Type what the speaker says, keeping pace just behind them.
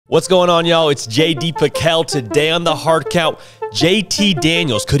What's going on, y'all? It's JD PicKell. Today on the Hard Count, JT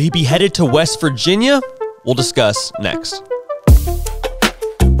Daniels. Could he be headed to West Virginia? We'll discuss next.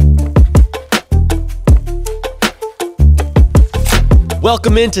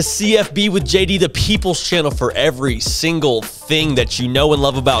 Welcome into CFB with JD, the People's Channel for every single thing that you know and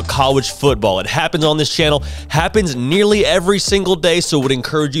love about college football. It happens on this channel, happens nearly every single day, so would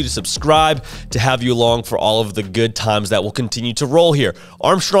encourage you to subscribe to have you along for all of the good times that will continue to roll here.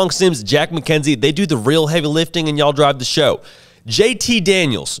 Armstrong Sims, Jack McKenzie, they do the real heavy lifting and y'all drive the show. JT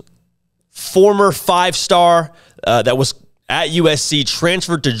Daniels, former five-star that was at USC,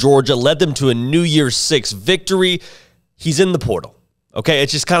 transferred to Georgia, led them to a New Year's Six victory. He's in the portal. Okay,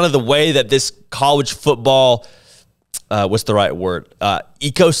 it's just kind of the way that this college football, what's the right word,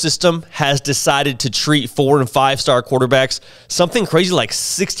 ecosystem has decided to treat 4- and 5-star quarterbacks. Something crazy like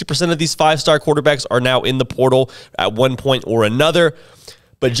 60% of these 5-star quarterbacks are now in the portal at one point or another.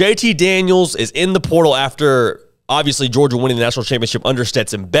 But JT Daniels is in the portal after, obviously, Georgia winning the national championship under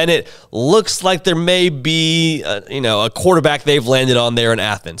Stetson Bennett. Looks like there may be, a quarterback they've landed on there in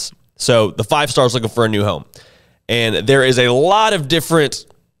Athens. So the 5-star's looking for a new home. And there is a lot of different,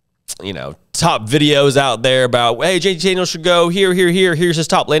 top videos out there about, hey, JT Daniels should go here, here, here. Here's his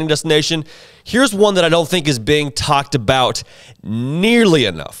top landing destination. Here's one that I don't think is being talked about nearly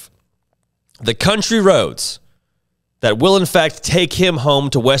enough. The country roads that will, in fact, take him home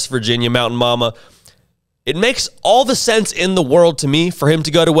to West Virginia, Mountain Mama. It makes all the sense in the world to me for him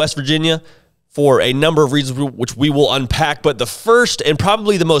to go to West Virginia for a number of reasons, which we will unpack. But the first and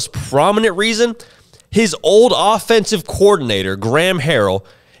probably the most prominent reason, his old offensive coordinator, Graham Harrell,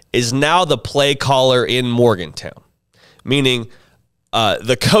 is now the play caller in Morgantown, meaning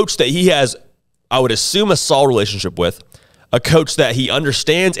the coach that he has, I would assume, a solid relationship with, a coach that he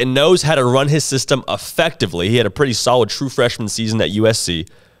understands and knows how to run his system effectively. He had a pretty solid true freshman season at USC.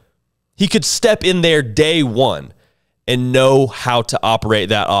 He could step in there day one and know how to operate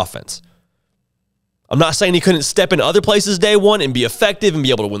that offense. I'm not saying he couldn't step in other places day one and be effective and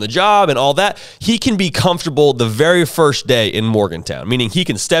be able to win the job and all that. He can be comfortable the very first day in Morgantown, meaning he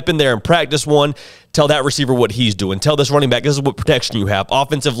can step in there and practice one, tell that receiver what he's doing, tell this running back, this is what protection you have,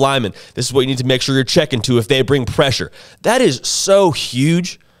 offensive lineman, this is what you need to make sure you're checking to if they bring pressure. That is so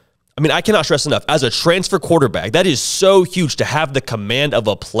huge. I mean, I cannot stress enough, as a transfer quarterback, that is so huge to have the command of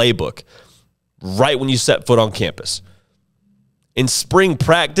a playbook right when you set foot on campus. In spring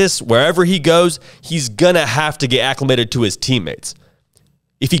practice, wherever he goes, he's going to have to get acclimated to his teammates.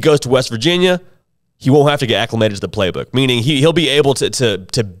 If he goes to West Virginia, he won't have to get acclimated to the playbook, meaning he'll be able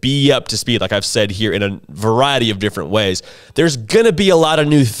to be up to speed, like I've said here, in a variety of different ways. There's going to be a lot of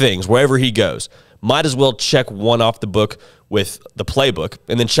new things wherever he goes. Might as well check one off the book with the playbook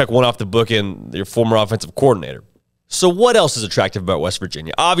and then check one off the book in your former offensive coordinator. So what else is attractive about West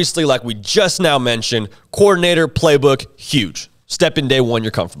Virginia? Obviously, like we just now mentioned, coordinator, playbook, huge. Step in day one,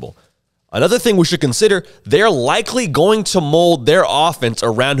 you're comfortable. Another thing we should consider, they're likely going to mold their offense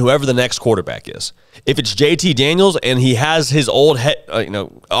around whoever the next quarterback is. If it's JT Daniels and he has his old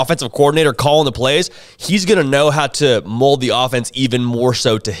offensive coordinator calling the plays, he's going to know how to mold the offense even more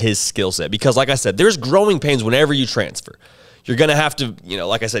so to his skill set. Because like I said, there's growing pains whenever you transfer. You're going to have to,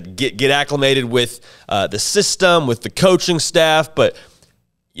 like I said, get acclimated with the system, with the coaching staff, but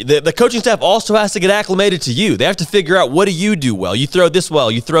the coaching staff also has to get acclimated to you. They have to figure out, what do you do well? You throw this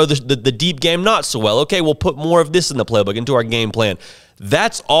well. You throw the deep game not so well. Okay, we'll put more of this in the playbook, into our game plan.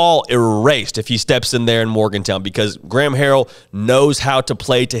 That's all erased if he steps in there in Morgantown, because Graham Harrell knows how to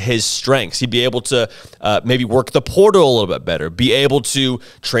play to his strengths. He'd be able to maybe work the portal a little bit better, be able to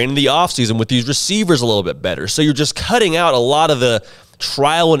train in the offseason with these receivers a little bit better. So you're just cutting out a lot of the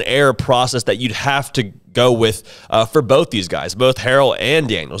trial and error process that you'd have to go with for both these guys, both Harrell and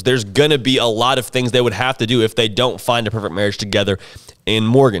Daniels. There's going to be a lot of things they would have to do if they don't find a perfect marriage together in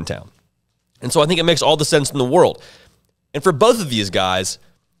Morgantown. And so I think it makes all the sense in the world. And for both of these guys,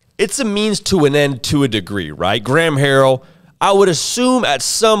 it's a means to an end to a degree, right? Graham Harrell, I would assume at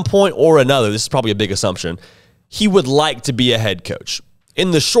some point or another, this is probably a big assumption, he would like to be a head coach.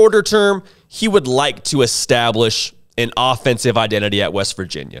 In the shorter term, he would like to establish an offensive identity at West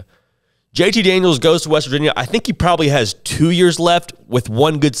Virginia. JT Daniels goes to West Virginia. I think he probably has 2 years left. With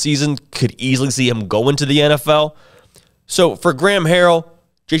one good season, could easily see him going to the NFL. So for Graham Harrell,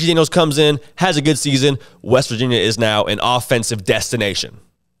 JT Daniels comes in, has a good season. West Virginia is now an offensive destination.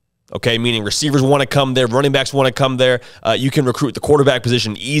 Okay, meaning receivers want to come there, running backs want to come there. You can recruit the quarterback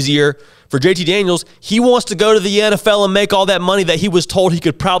position easier. For JT Daniels, he wants to go to the NFL and make all that money that he was told he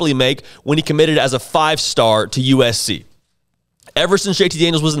could probably make when he committed as a 5-star to USC. Ever since JT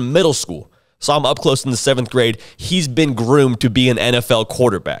Daniels was in middle school, Saw him up close in the 7th grade. He's been groomed to be an NFL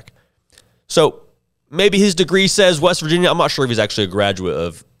quarterback. So maybe his degree says West Virginia. I'm not sure if he's actually a graduate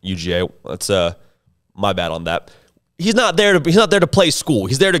of UGA. That's my bad on that. He's not there to play school.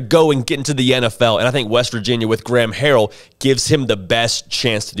 He's there to go and get into the NFL. And I think West Virginia with Graham Harrell gives him the best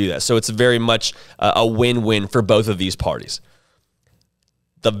chance to do that. So it's very much a win-win for both of these parties.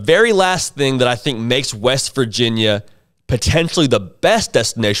 The very last thing that I think makes West Virginia potentially the best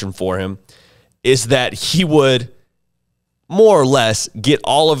destination for him is that he would more or less get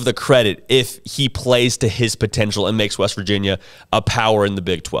all of the credit if he plays to his potential and makes West Virginia a power in the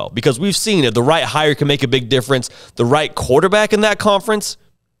Big 12. Because we've seen it, the right hire can make a big difference. The right quarterback in that conference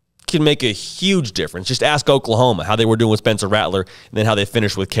can make a huge difference. Just ask Oklahoma how they were doing with Spencer Rattler and then how they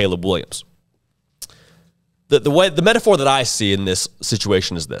finished with Caleb Williams. The metaphor that I see in this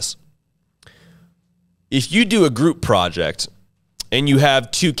situation is this. If you do a group project and you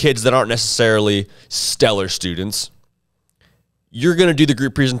have 2 kids that aren't necessarily stellar students, you're going to do the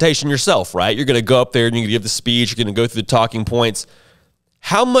group presentation yourself, right? You're going to go up there and you're going to give the speech. You're going to go through the talking points.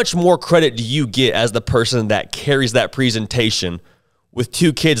 How much more credit do you get as the person that carries that presentation with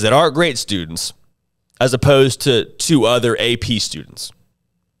 2 kids that aren't great students as opposed to 2 other AP students,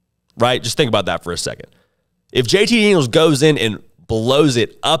 right? Just think about that for a second. If JT Daniels goes in and blows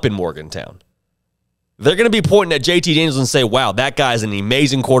it up in Morgantown, they're going to be pointing at JT Daniels and say, wow, that guy's an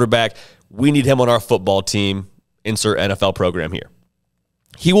amazing quarterback. We need him on our football team. Insert NFL program here.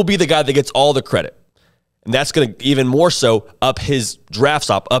 He will be the guy that gets all the credit. And that's going to even more so up his draft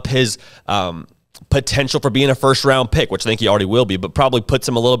stock, up his potential for being a first-round pick, which I think he already will be, but probably puts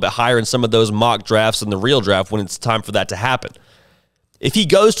him a little bit higher in some of those mock drafts and the real draft when it's time for that to happen. If he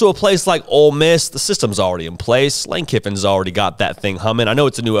goes to a place like Ole Miss, the system's already in place. Lane Kiffin's already got that thing humming. I know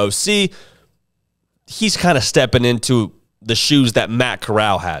it's a new OC. He's kind of stepping into the shoes that Matt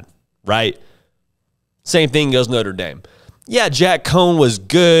Corral had, right? Same thing goes Notre Dame. Yeah, Jack Cohn was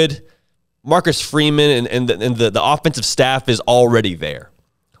good. Marcus Freeman and the offensive staff is already there.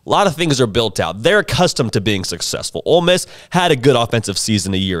 A lot of things are built out. They're accustomed to being successful. Ole Miss had a good offensive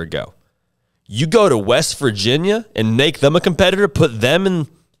season a year ago. You go to West Virginia and make them a competitor, put them in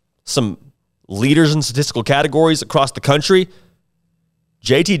some leaders in statistical categories across the country,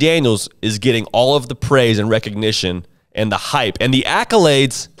 JT Daniels is getting all of the praise and recognition and the hype and the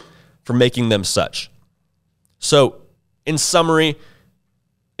accolades for making them such. So, in summary,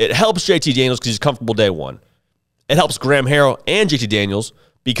 it helps JT Daniels because he's comfortable day one. It helps Graham Harrell and JT Daniels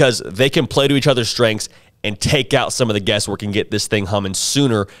because they can play to each other's strengths and take out some of the guesswork and get this thing humming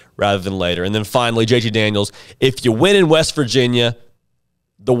sooner rather than later. And then finally, JT Daniels, if you win in West Virginia,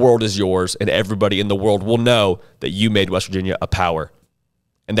 the world is yours, and everybody in the world will know that you made West Virginia a power,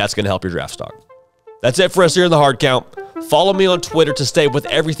 and that's going to help your draft stock. That's it for us here in the Hard Count. Follow me on Twitter to stay up with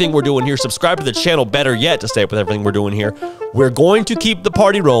everything we're doing here. Subscribe to the channel, better yet, to stay up with everything we're doing here. We're going to keep the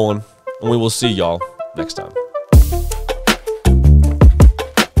party rolling, and we will see y'all next time.